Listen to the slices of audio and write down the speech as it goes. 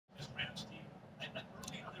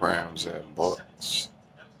Rams at Bucks.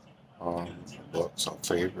 The Bucks are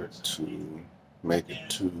favored to make it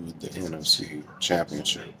to the NFC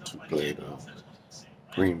Championship to play the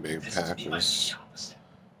Green Bay Packers.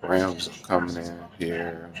 Rams are coming in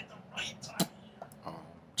here. Um,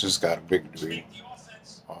 just got a victory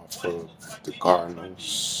off of the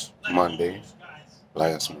Cardinals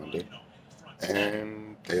last Monday,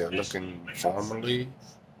 and they are looking formally.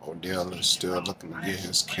 Odell is still looking to get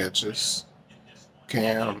his catches.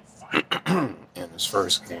 Cam, in his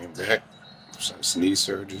first game back since knee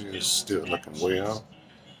surgery, is still looking well,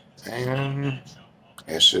 and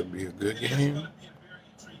it should be a good game.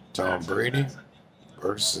 Tom Brady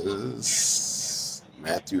versus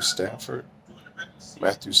Matthew Stafford.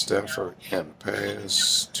 Matthew Stafford in the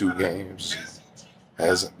past 2 games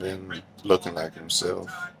hasn't been looking like himself.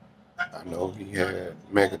 I know he had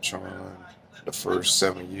Megatron the first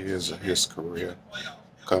 7 years of his career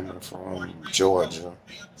coming from Georgia,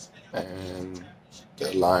 and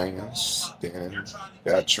the Lions then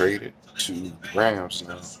got traded to the Rams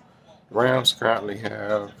now. The Rams currently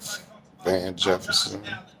have Van Jefferson,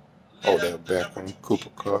 Odell Beckham, Cooper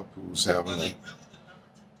Kupp, who's having a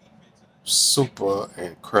super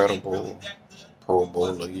incredible Pro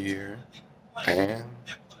Bowl year and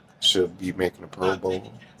should be making a Pro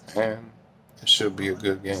Bowl, and it should be a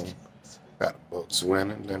good game. Got the Bucs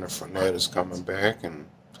winning. Leonard Fournette is coming back, and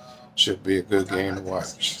should be a good game to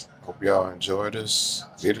watch. Hope y'all enjoy this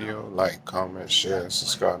video. Like, comment, share,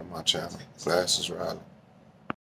 subscribe to my channel. Glasses Riley.